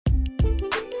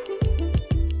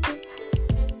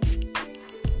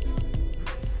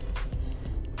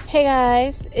Hey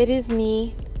guys, it is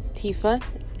me, Tifa,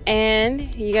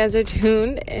 and you guys are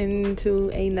tuned into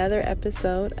another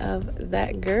episode of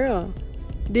That Girl.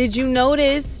 Did you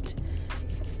notice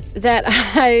that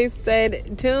I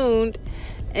said tuned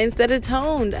instead of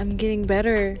toned? I'm getting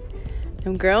better.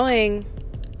 I'm growing.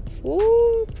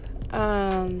 Whoop.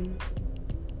 Man,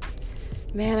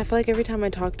 I feel like every time I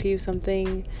talk to you,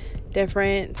 something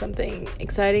different, something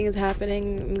exciting is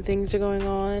happening, things are going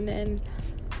on, and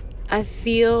I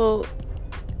feel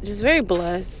just very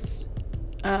blessed.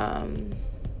 I'm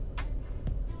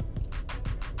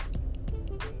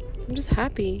just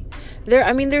happy.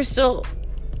 There's still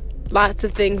lots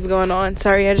of things going on.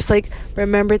 Sorry, I just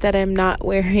remembered that I'm not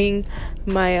wearing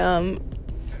my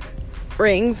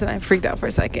rings, and I freaked out for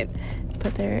a second.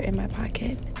 But they're in my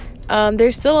pocket.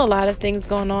 There's still a lot of things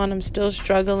going on. I'm still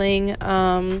struggling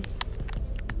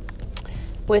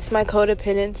with my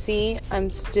codependency. I'm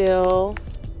still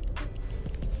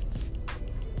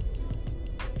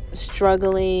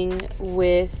struggling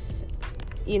with,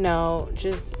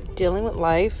 just dealing with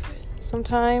life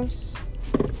sometimes.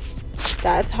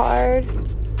 That's hard.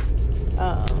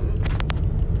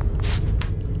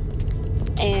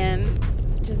 And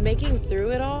just making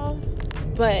through it all.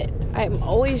 But I'm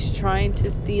always trying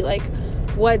to see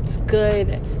what's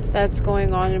good that's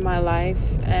going on in my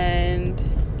life, and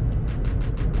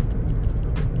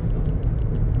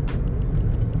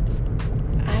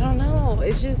I don't know,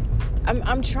 it's just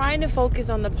I'm trying to focus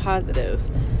on the positive.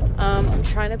 I'm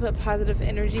trying to put positive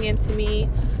energy into me.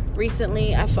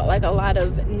 Recently, I felt like a lot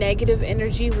of negative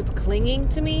energy was clinging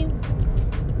to me.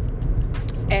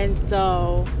 And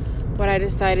so what I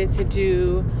decided to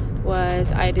do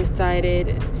was I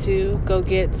decided to go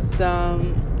get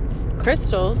some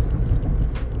crystals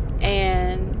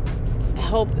and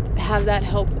have that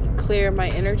help clear my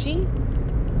energy.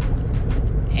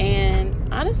 And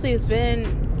honestly, it's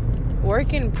been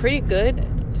working pretty good,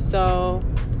 so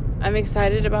I'm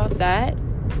excited about that,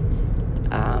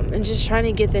 and just trying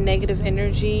to get the negative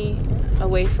energy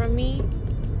away from me.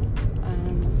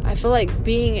 I feel like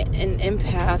being an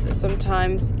empath,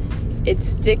 sometimes it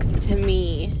sticks to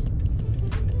me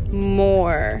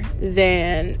more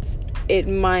than it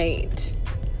might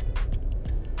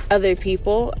other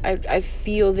people. I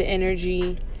feel the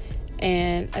energy,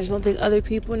 and I just don't think other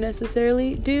people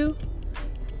necessarily do.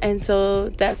 And so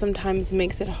that sometimes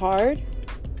makes it hard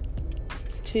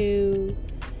to,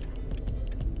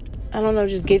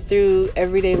 just get through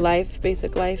everyday life,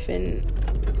 basic life. And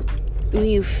when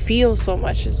you feel so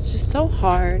much, it's just so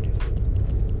hard.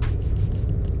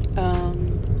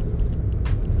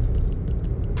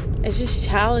 It's just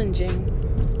challenging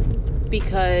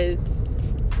because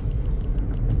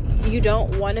you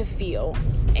don't want to feel,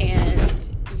 and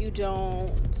you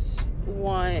don't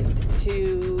want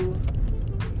to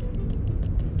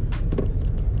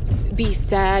be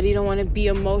sad, you don't want to be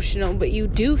emotional, but you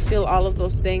do feel all of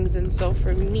those things. And so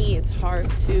for me, it's hard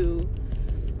to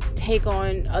take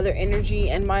on other energy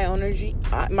and my own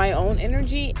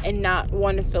energy and not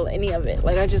want to feel any of it.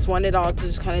 I just want it all to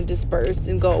just kind of disperse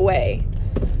and go away.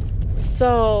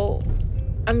 So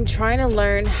I'm trying to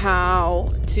learn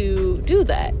how to do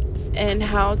that, and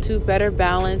how to better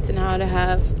balance, and how to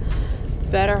have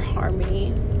better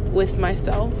harmony with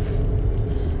myself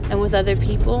and with other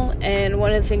people. And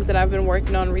one of the things that I've been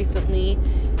working on recently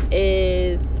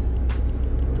is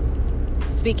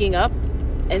speaking up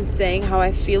and saying how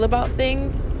I feel about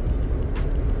things.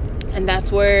 And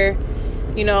that's where,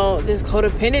 this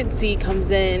codependency comes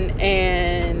in,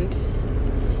 and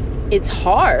it's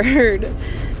hard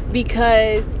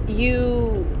because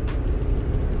you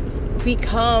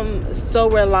become so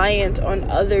reliant on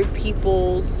other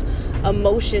people's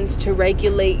emotions to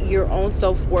regulate your own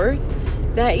self-worth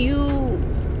that you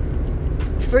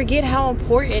forget how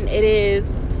important it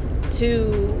is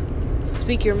to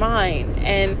speak your mind.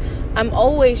 And I'm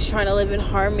always trying to live in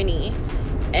harmony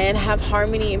and have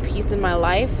harmony and peace in my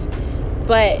life,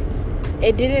 but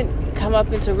it didn't come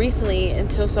up until recently,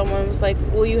 until someone was like,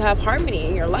 well, you have harmony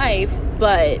in your life,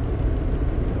 but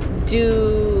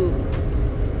do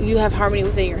you have harmony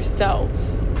within yourself?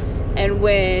 And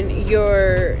when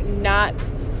you're not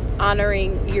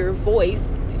honoring your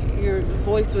voice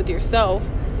with yourself,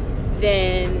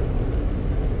 then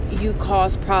you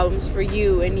cause problems for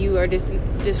you, and you are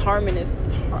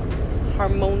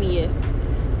harmonious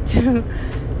to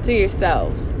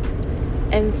yourself.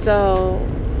 And so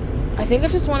I think I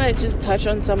just want to just touch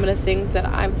on some of the things that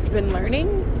I've been learning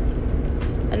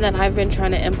and that I've been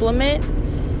trying to implement.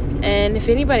 And if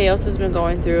anybody else has been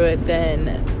going through it,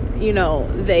 then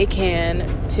they can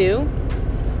too.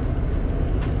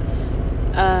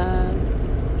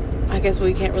 I guess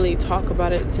we can't really talk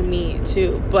about it to me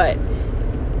too, but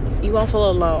you won't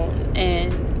feel alone,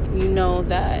 and you know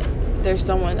that there's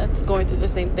someone that's going through the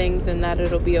same things and that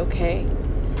it'll be okay.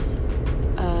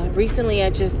 Recently, I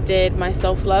just did my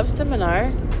self-love seminar.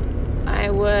 I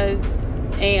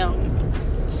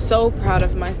am so proud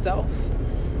of myself.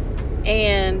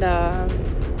 And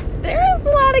there is a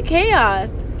lot of chaos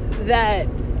that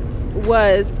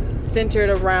was centered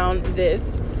around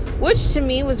this, which to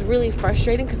me was really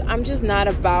frustrating because I'm just not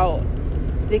about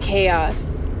the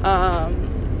chaos. Not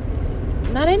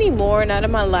anymore, not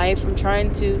in my life. I'm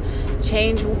trying to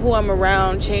change who I'm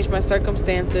around, change my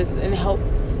circumstances, and help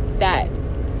that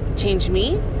change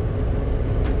me.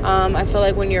 I feel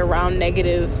like when you're around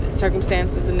negative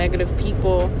circumstances and negative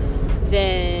people,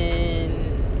 then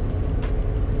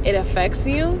it affects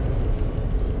you.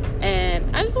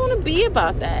 And I just want to be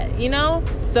about that, you know?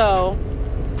 So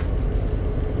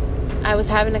I was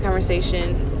having a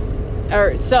conversation,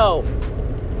 so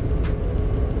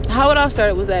how it all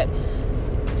started was that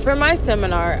for my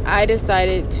seminar, I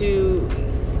decided to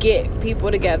get people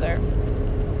together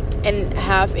and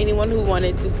have anyone who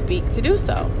wanted to speak to do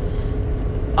so.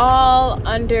 All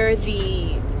under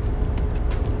the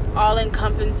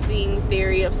all-encompassing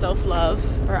theory of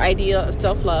self-love or idea of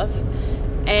self-love,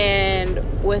 and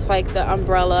with like the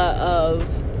umbrella of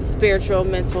spiritual,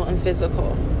 mental, and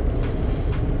physical.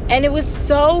 And it was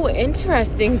so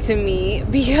interesting to me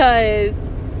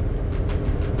because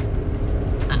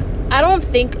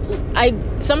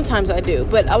sometimes I do,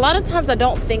 but a lot of times I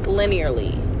don't think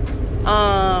linearly.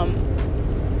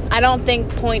 I don't think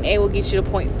point A will get you to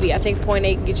point B. I think point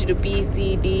A can get you to B,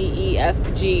 C, D, E, F,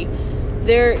 G.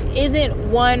 There isn't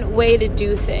one way to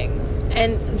do things.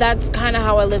 And that's kind of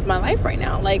how I live my life right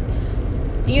now. Like,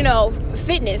 you know,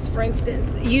 fitness, for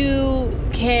instance. You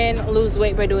can lose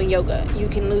weight by doing yoga. You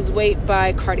can lose weight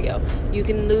by cardio. You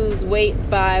can lose weight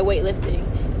by weightlifting.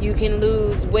 You can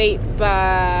lose weight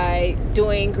by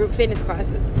doing group fitness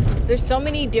classes. There's so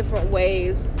many different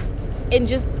ways in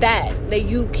just that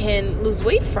you can lose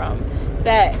weight from,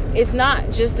 that it's not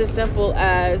just as simple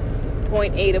as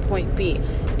point A to point B.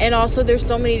 And also there's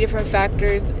so many different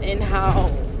factors in how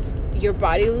your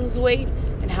body loses weight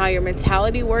and how your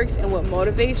mentality works and what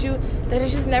motivates you, that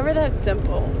it's just never that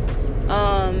simple.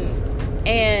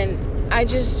 And I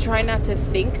just try not to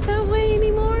think that way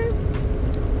anymore,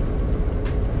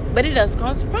 but it does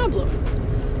cause problems.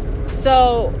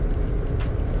 So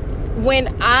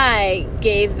when I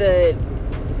gave the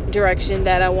direction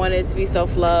that I wanted to be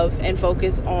self-love and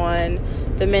focus on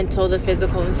the mental, the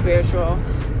physical, and spiritual,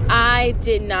 I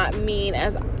did not mean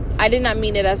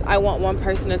it as I want one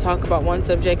person to talk about one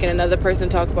subject and another person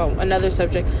to talk about another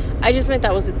subject. I just meant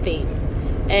that was a theme,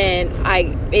 and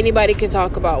anybody could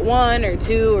talk about one or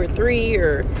two or three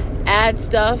or add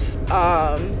stuff,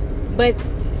 but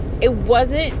it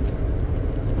wasn't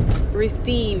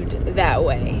received that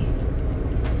way.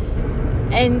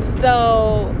 And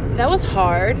so that was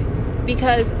hard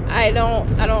because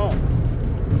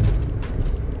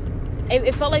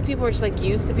it felt like people were just like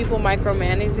used to people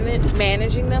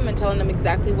managing them and telling them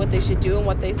exactly what they should do and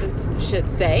what they should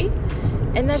say.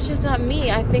 And that's just not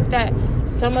me. I think that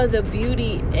some of the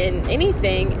beauty in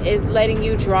anything is letting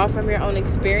you draw from your own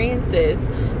experiences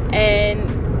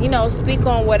and, you know, speak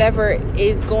on whatever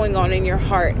is going on in your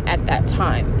heart at that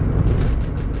time.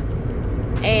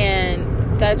 And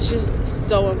that's just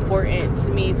so important to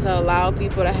me, to allow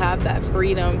people to have that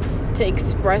freedom to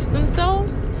express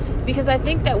themselves. Because I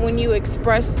think that when you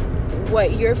express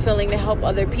what you're feeling to help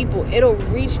other people, it'll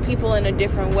reach people in a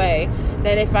different way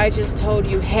than if I just told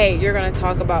you, hey, you're going to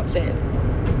talk about this.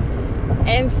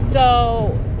 And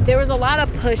so there was a lot of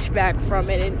pushback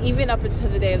from it. And even up until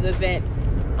the day of the event,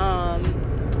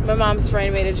 my mom's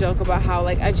friend made a joke about how,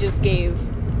 like, I didn't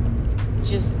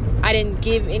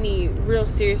give any real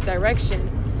serious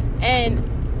direction. And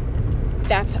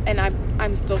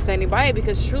I'm still standing by it,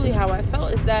 because truly how I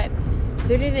felt is that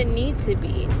there didn't need to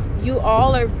be. You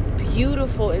all are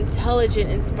beautiful,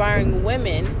 intelligent, inspiring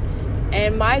women.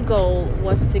 And my goal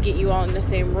was to get you all in the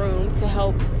same room to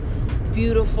help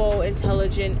beautiful,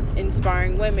 intelligent,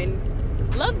 inspiring women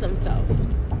love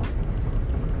themselves.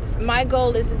 My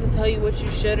goal isn't to tell you what you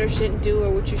should or shouldn't do, or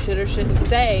what you should or shouldn't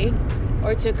say,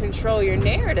 or to control your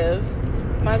narrative.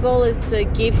 My goal is to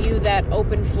give you that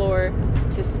open floor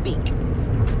to speak.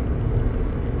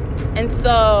 And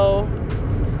so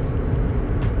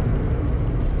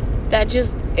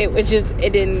it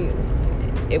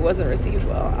wasn't received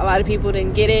well. A lot of people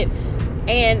didn't get it.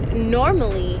 And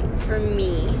normally for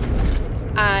me,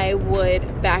 I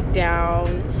would back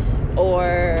down,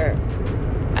 or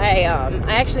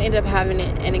I actually ended up having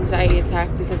an anxiety attack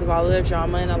because of all of the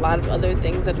drama and a lot of other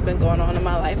things that have been going on in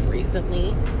my life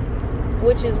recently,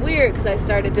 which is weird because I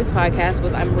started this podcast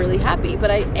with I'm really happy,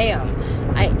 but I am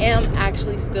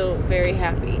actually still very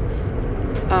happy.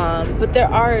 But there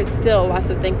are still lots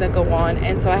of things that go on,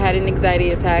 and so I had an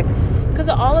anxiety attack because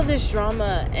of all of this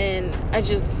drama, and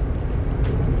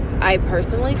I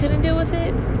personally couldn't deal with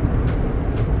it.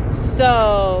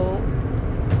 So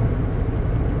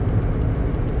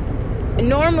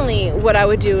normally what I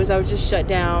would do is I would just shut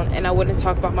down and I wouldn't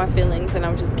talk about my feelings and I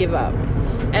would just give up.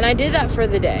 And I did that for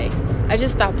the day. I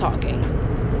just stopped talking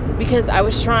because I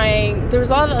was trying, there was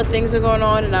a lot of things that were going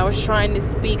on, and I was trying to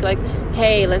speak like,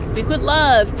 hey, let's speak with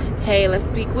love. Hey, let's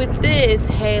speak with this.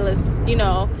 Hey,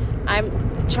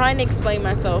 I'm trying to explain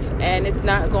myself, and it's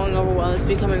not going over well. It's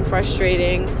becoming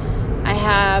frustrating. I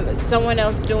have someone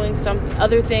else doing some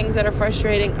other things that are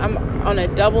frustrating. I'm on a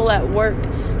double at work.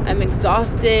 I'm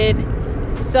exhausted.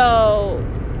 So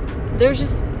there's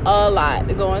just a lot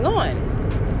going on.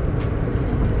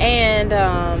 And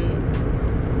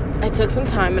I took some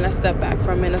time and I stepped back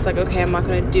from it. And it's like, okay, I'm not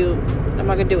gonna deal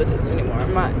with this anymore.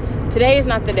 Today is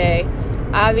not the day.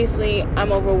 Obviously,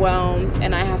 I'm overwhelmed,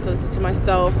 and I have to listen to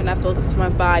myself, and I have to listen to my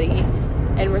body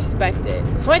and respect it.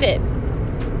 So I did.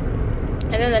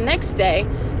 And then the next day,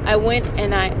 I went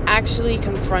and I actually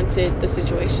confronted the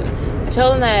situation. I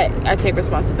told them that I take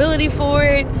responsibility for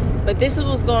it, but this is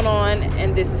what's going on,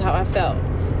 and this is how I felt.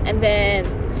 And then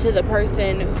to the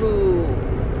person who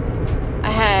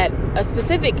I had a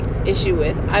specific issue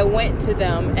with, I went to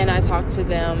them and I talked to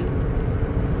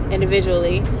them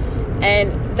individually.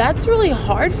 And that's really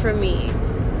hard for me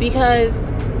because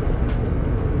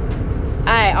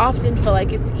I often feel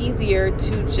like it's easier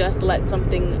to just let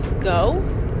something go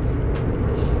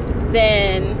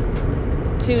than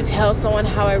to tell someone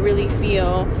how I really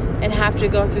feel and have to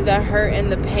go through that hurt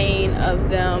and the pain of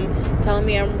them telling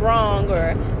me I'm wrong,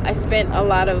 or I spent a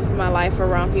lot of my life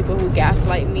around people who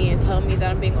gaslight me and tell me that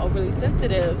I'm being overly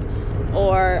sensitive,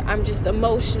 or I'm just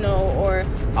emotional, or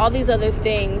all these other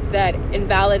things that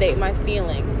invalidate my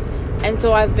feelings. And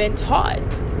so I've been taught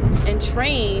and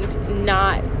trained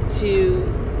not to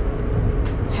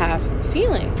have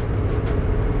feelings.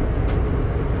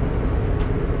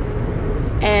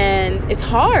 And it's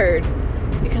hard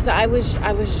because I was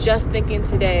just thinking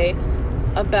today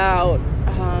about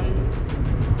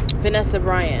Vanessa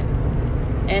Bryant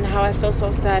and how I feel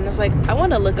so sad. And it's like, I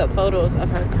want to look up photos of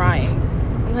her crying.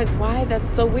 I'm like, why?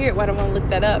 That's so weird. Why do I want to look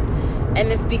that up?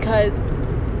 And it's because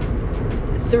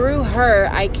through her,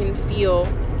 I can feel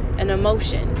an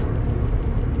emotion.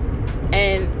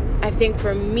 And I think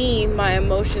for me, my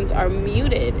emotions are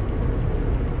muted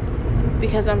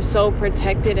because I'm so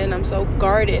protected and I'm so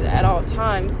guarded at all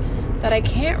times that I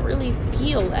can't really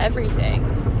feel everything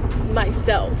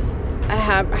myself. I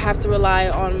have to rely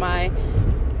on my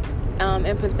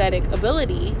empathetic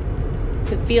ability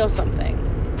to feel something,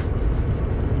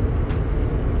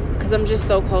 because I'm just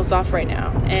so closed off right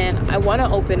now, and I want to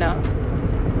open up,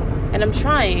 and I'm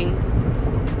trying,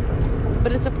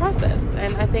 but it's a process.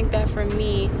 And I think that for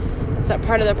me, so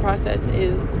part of the process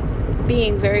is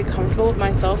being very comfortable with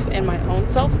myself and my own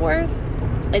self-worth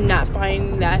and not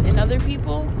finding that in other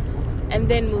people, and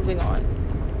then moving on.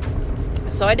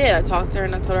 So I did. I talked to her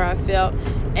and I told her how I felt,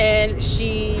 and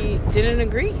she didn't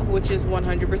agree, which is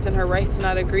 100% her right to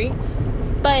not agree.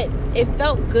 But it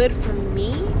felt good for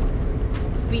me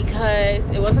because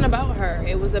it wasn't about her.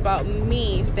 It was about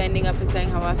me standing up and saying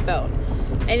how I felt.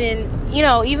 And then,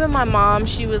 even my mom,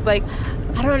 she was like,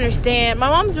 I don't understand. My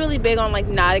mom's really big on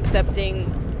not accepting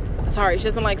sorry. She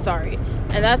doesn't like sorry.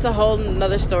 And that's a whole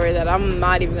nother story that I'm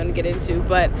not even going to get into.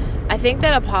 But I think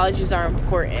that apologies are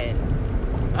important.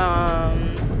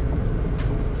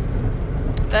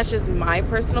 That's just my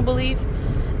personal belief.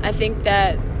 I think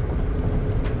that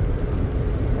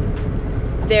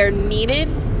they're needed.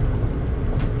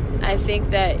 I think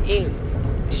that it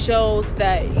shows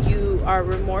that you are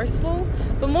remorseful.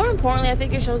 But more importantly, I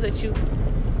think it shows that you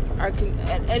are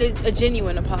a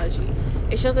genuine apology.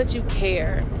 It shows that you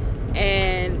care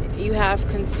and you have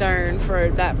concern for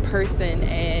that person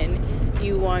and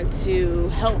you want to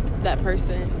help that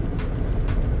person.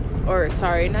 Or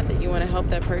sorry, not that you want to help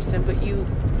that person, but you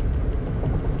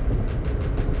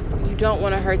don't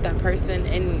want to hurt that person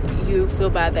and you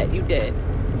feel bad that you did.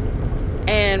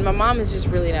 And my mom is just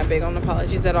really not big on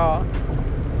apologies at all.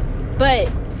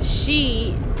 But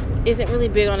she isn't really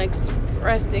big on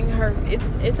expressing her.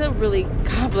 It's a really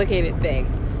complicated thing.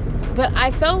 But I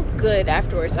felt good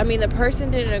afterwards. I mean, the person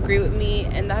didn't agree with me,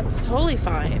 and that's totally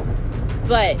fine.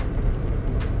 But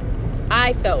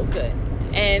I felt good.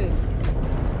 And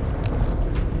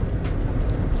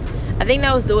think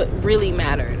that was what really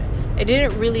mattered. It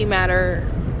didn't really matter,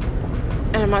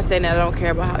 and I'm not saying that I don't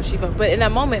care about how she felt, but in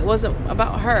that moment, it wasn't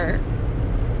about her.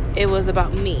 It was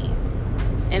about me,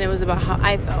 and it was about how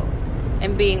I felt,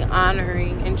 and being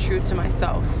honoring and true to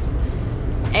myself.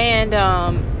 And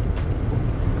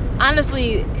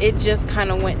honestly, it just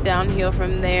kind of went downhill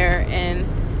from there, and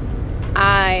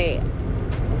I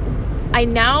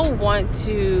now want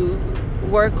to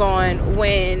work on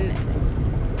when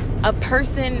a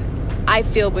person I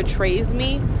feel betrays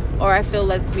me or I feel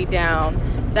lets me down,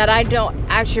 that I don't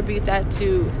attribute that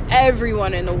to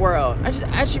everyone in the world. I just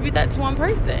attribute that to one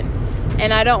person.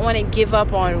 And I don't want to give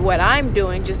up on what I'm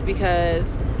doing just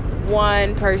because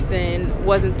one person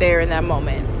wasn't there in that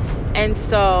moment. And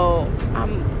so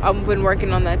I've been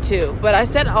working on that too. But I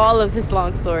said all of this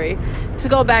long story to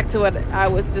go back to what I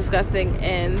was discussing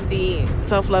in the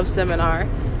self-love seminar,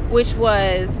 which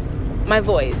was my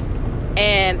voice.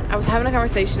 And I was having a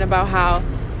conversation about how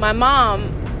my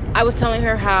mom, I was telling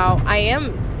her how I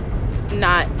am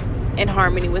not in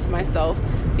harmony with myself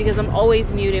because I'm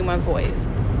always muting my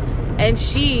voice. And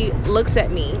she looks at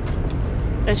me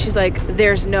and she's like,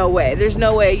 there's no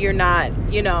way you're not,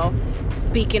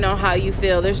 speaking on how you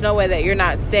feel. There's no way that you're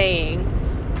not saying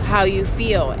how you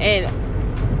feel. And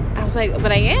I was like,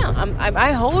 but I am.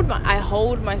 I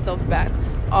hold myself back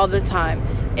all the time.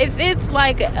 If it's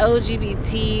like an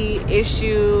LGBT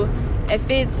issue, if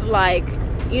it's like,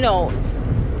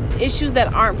 issues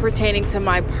that aren't pertaining to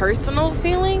my personal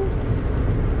feeling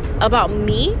about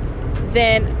me,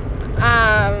 then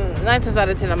 9 times out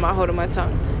of 10 I'm not holding my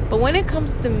tongue. But when it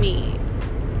comes to me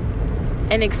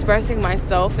and expressing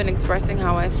myself and expressing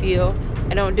how I feel,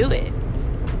 I don't do it.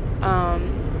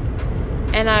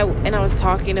 And I was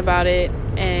talking about it,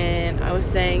 and I was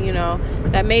saying,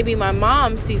 that maybe my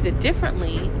mom sees it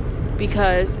differently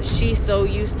because she's so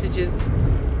used to just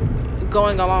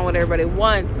going along with everybody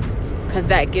wants, because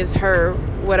that gives her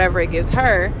whatever it gives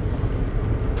her.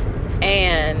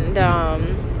 And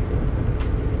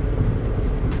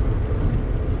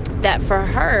that for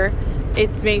her,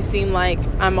 it may seem like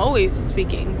I'm always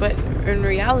speaking, but in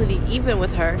reality, even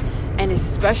with her, and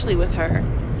especially with her,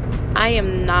 I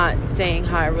am not saying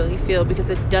how I really feel because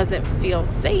it doesn't feel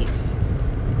safe.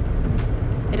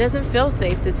 It doesn't feel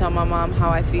safe to tell my mom how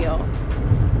I feel.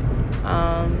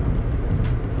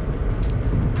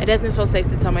 It doesn't feel safe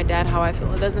to tell my dad how I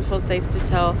feel. It doesn't feel safe to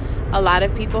tell a lot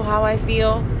of people how I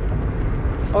feel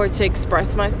or to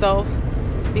express myself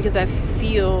because I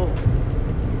feel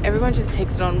everyone just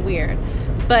takes it on weird.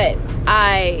 But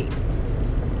I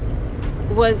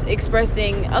was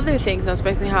expressing other things. I was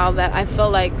expressing how that I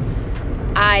felt like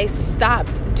I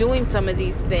stopped doing some of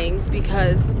these things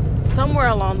because somewhere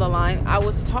along the line I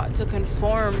was taught to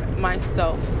conform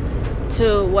myself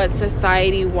to what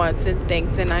society wants and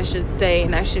thinks and I should say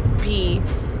and I should be,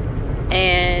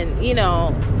 and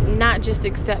not just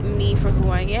accept me for who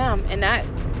I am. And that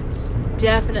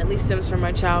definitely stems from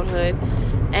my childhood,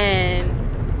 and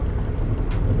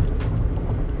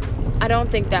I don't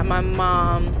think that my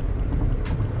mom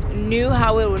knew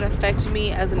how it would affect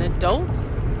me as an adult.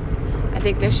 I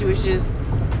think that she was just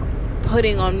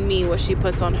putting on me what she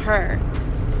puts on her.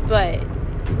 But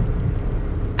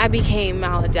I became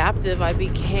maladaptive.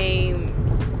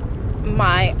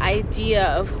 My idea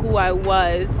of who I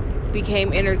was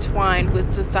became intertwined with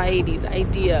society's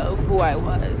idea of who I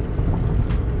was.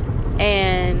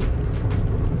 And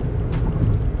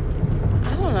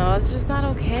I don't know, it's just not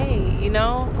okay,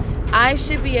 I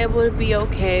should be able to be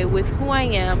okay with who I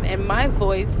am and my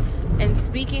voice and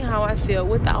speaking how I feel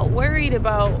without worrying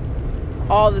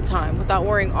all the time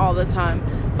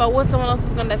about what someone else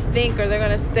is going to think or they're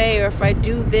going to say, or if I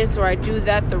do this or I do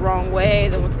that the wrong way,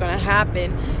 then what's going to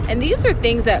happen. And these are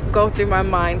things that go through my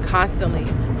mind constantly.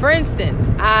 For instance,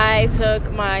 I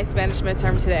took my Spanish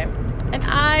midterm today, and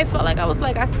I felt like I was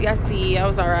like, así, I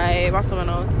was alright, más o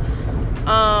menos.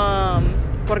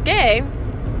 Porque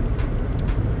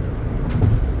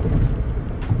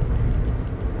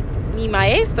mi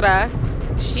maestra,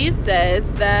 she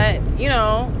says that,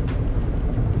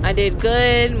 I did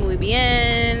good, muy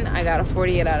bien, I got a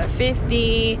 48 out of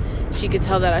 50. She could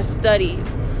tell that I studied.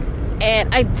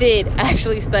 And I did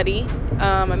actually study.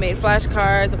 I made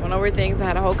flashcards, I went over things, I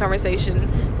had a whole conversation.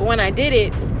 But when I did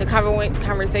it, the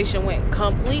conversation went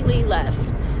completely left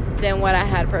than what I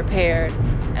had prepared.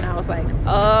 And I was like,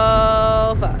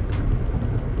 oh, fuck.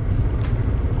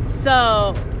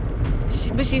 So,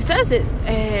 she says it.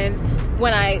 And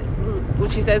when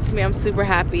she says to me, I'm super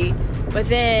happy. But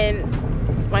then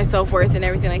my self-worth and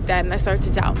everything like that, and I start to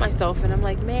doubt myself, and I'm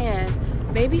like, man,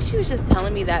 maybe she was just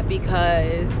telling me that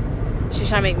because she's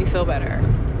trying to make me feel better.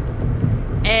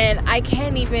 And I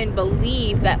can't even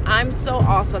believe that I'm so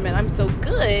awesome and I'm so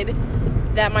good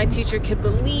that my teacher could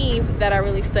believe that I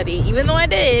really study, even though I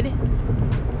did.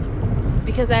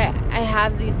 Because I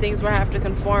have these things where I have to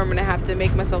conform and I have to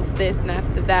make myself this and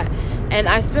after that. And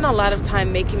I spent a lot of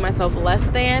time making myself less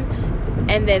than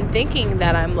and then thinking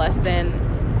that I'm less than,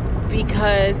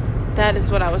 because that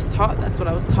is what I was taught. That's what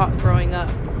I was taught growing up.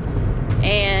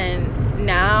 And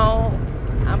now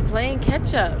I'm playing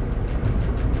catch up.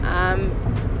 I'm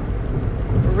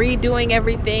redoing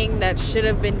everything that should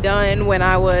have been done when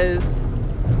I was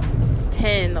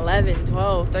 10, 11,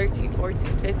 12, 13,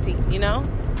 14, 15, you know?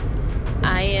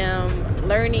 I am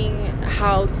learning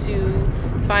how to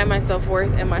find my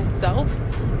self-worth in myself.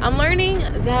 I'm learning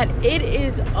that it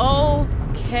is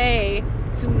okay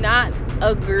to not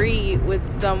agree with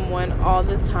someone all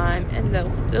the time and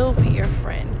they'll still be your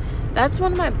friend. That's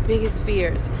one of my biggest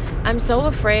fears. I'm so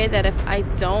afraid that if I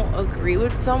don't agree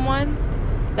with someone,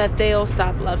 that they'll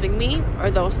stop loving me, or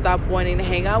they'll stop wanting to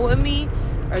hang out with me,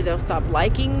 or they'll stop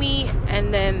liking me,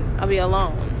 and then I'll be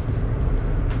alone.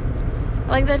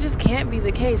 Like, that just can't be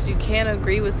the case. You can't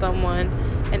agree with someone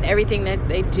and everything that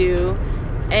they do,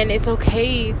 and it's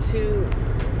okay to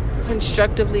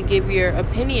constructively give your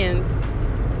opinions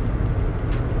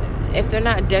if they're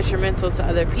not detrimental to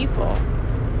other people.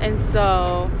 And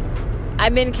so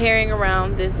I've been carrying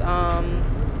around this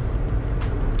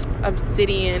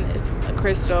obsidian, it's a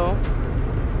crystal,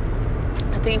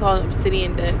 I think I call it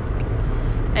obsidian disc,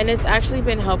 and it's actually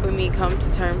been helping me come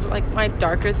to terms with like my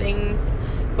darker things,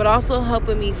 but also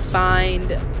helping me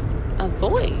find a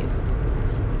voice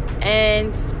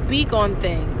and speak on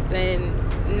things and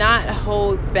not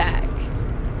hold back.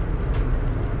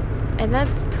 And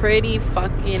that's pretty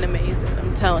fucking amazing,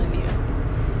 I'm telling you.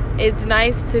 It's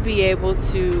nice to be able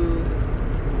to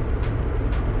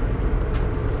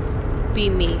be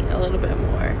me a little bit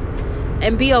more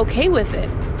and be okay with it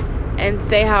and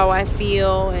say how I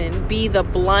feel and be the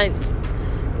blunt,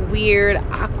 weird,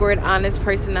 awkward, honest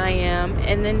person I am,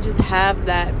 and then just have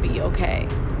that be okay.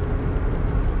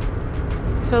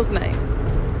 Feels nice.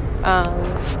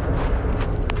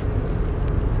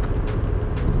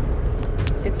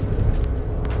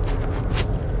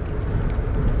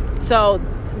 So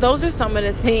those are some of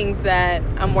the things that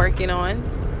I'm working on.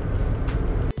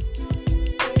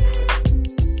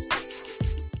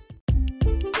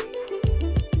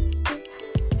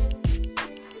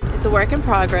 It's a work in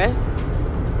progress.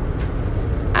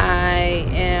 I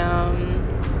am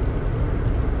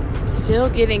still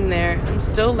getting there. I'm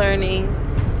still learning,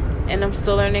 and I'm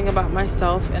still learning about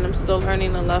myself, and I'm still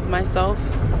learning to love myself,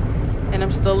 and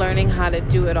I'm still learning how to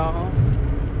do it all.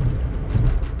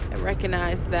 I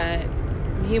recognize that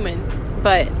I'm human,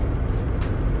 but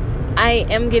I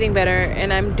am getting better,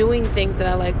 and I'm doing things that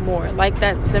I like more, like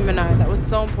that seminar that was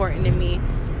so important to me.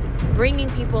 Bringing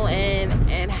people in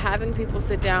and having people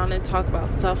sit down and talk about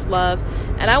self-love.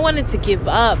 And I wanted to give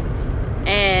up.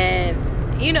 And,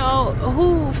 you know,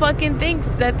 who fucking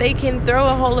thinks that they can throw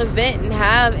a whole event and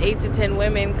have 8 to 10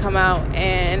 women come out,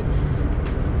 and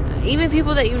even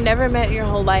people that you never met in your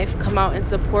whole life come out and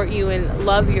support you and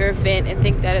love your event and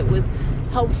think that it was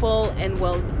helpful and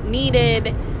well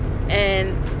needed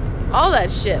and all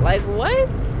that shit. Like, what?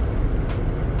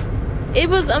 It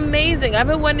was amazing. I've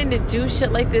been wanting to do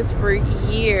shit like this for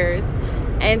years,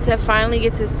 and to finally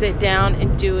get to sit down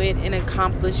and do it and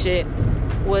accomplish it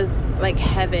was like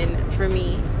heaven for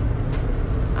me.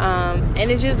 And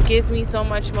it just gives me so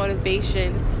much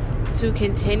motivation to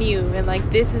continue, and like,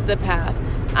 this is the path.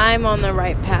 I'm on the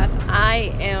right path.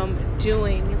 I am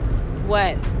doing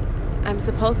what I'm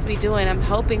supposed to be doing. I'm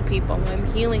helping people. I'm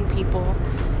healing people,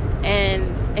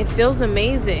 and it feels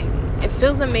amazing. It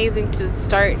feels amazing to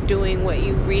start doing what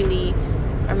you really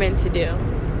are meant to do,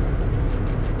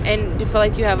 and to feel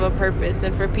like you have a purpose,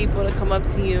 and for people to come up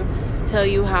to you, tell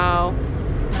you how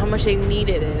much they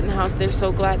needed it, and how they're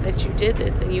so glad that you did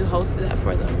this and you hosted that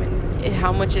for them, and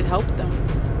how much it helped them.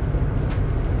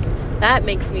 That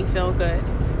makes me feel good.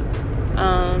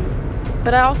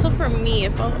 But I also, for me,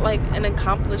 it felt like an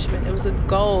accomplishment. It was a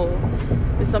goal.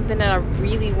 It was something that I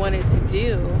really wanted to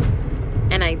do,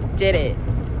 and I did it.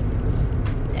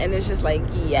 And it's just like,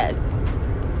 yes,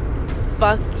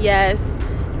 fuck yes,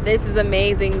 this is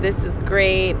amazing, this is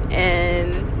great,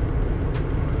 and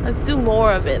let's do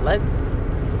more of it. Let's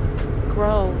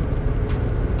grow.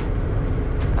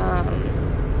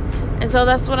 And so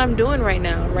that's what I'm doing right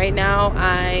now. Right now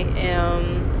I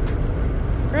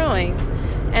am growing.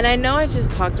 And I know I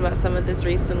just talked about some of this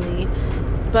recently,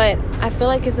 but I feel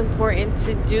like it's important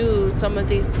to do some of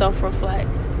these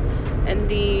self-reflects and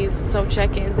these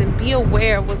self-check-ins and be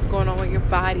aware of what's going on with your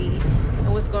body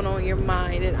and what's going on with your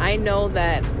mind. And I know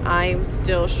that I'm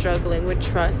still struggling with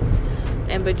trust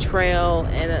and betrayal,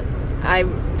 and I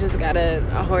just got a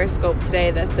horoscope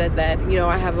today that said that,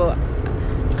 I have a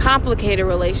complicated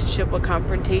relationship with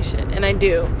confrontation, and I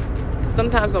do.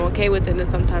 Sometimes I'm okay with it and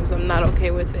sometimes I'm not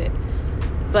okay with it,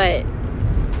 but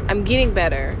I'm getting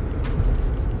better,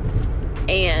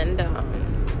 and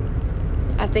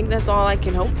I think that's all I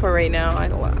can hope for right now.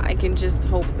 I can just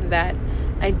hope that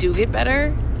I do get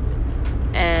better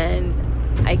and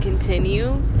I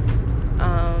continue.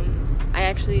 I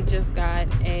actually just got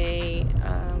a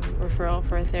referral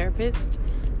for a therapist,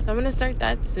 so I'm going to start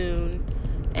that soon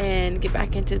and get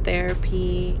back into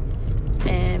therapy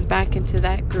and back into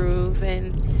that groove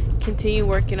and continue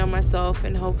working on myself.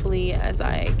 And hopefully, as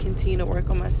I continue to work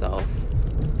on myself,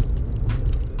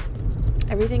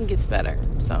 everything gets better.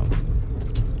 So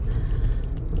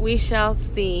we shall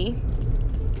see.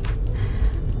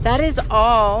 That is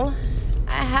all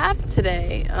I have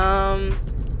today.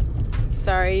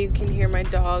 Sorry, you can hear my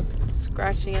dog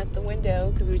scratching at the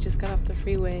window because we just got off the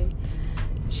freeway.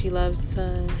 She loves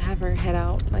to have her head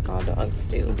out like all dogs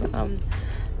do. But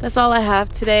that's all I have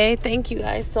today. Thank you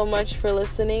guys so much for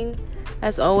listening.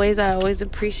 As always, I always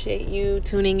appreciate you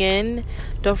tuning in.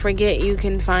 Don't forget, you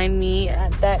can find me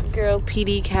at That Girl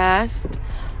PD Cast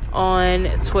on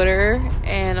Twitter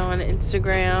and on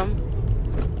Instagram.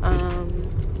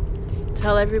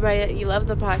 Tell everybody that you love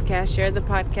the podcast. Share the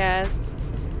podcast.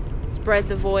 Spread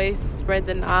the voice. Spread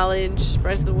the knowledge.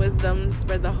 Spread the wisdom.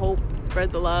 Spread the hope.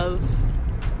 Spread the love.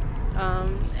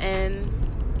 And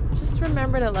just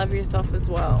remember to love yourself as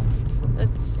well.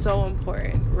 That's so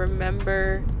important.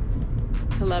 Remember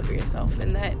to love yourself,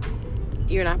 and that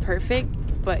you're not perfect,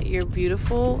 but you're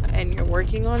beautiful and you're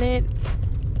working on it,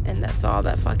 and that's all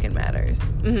that fucking matters.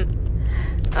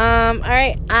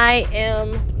 Alright, I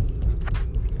am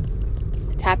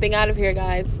tapping out of here,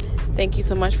 guys. Thank you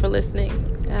so much for listening.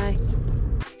 Bye.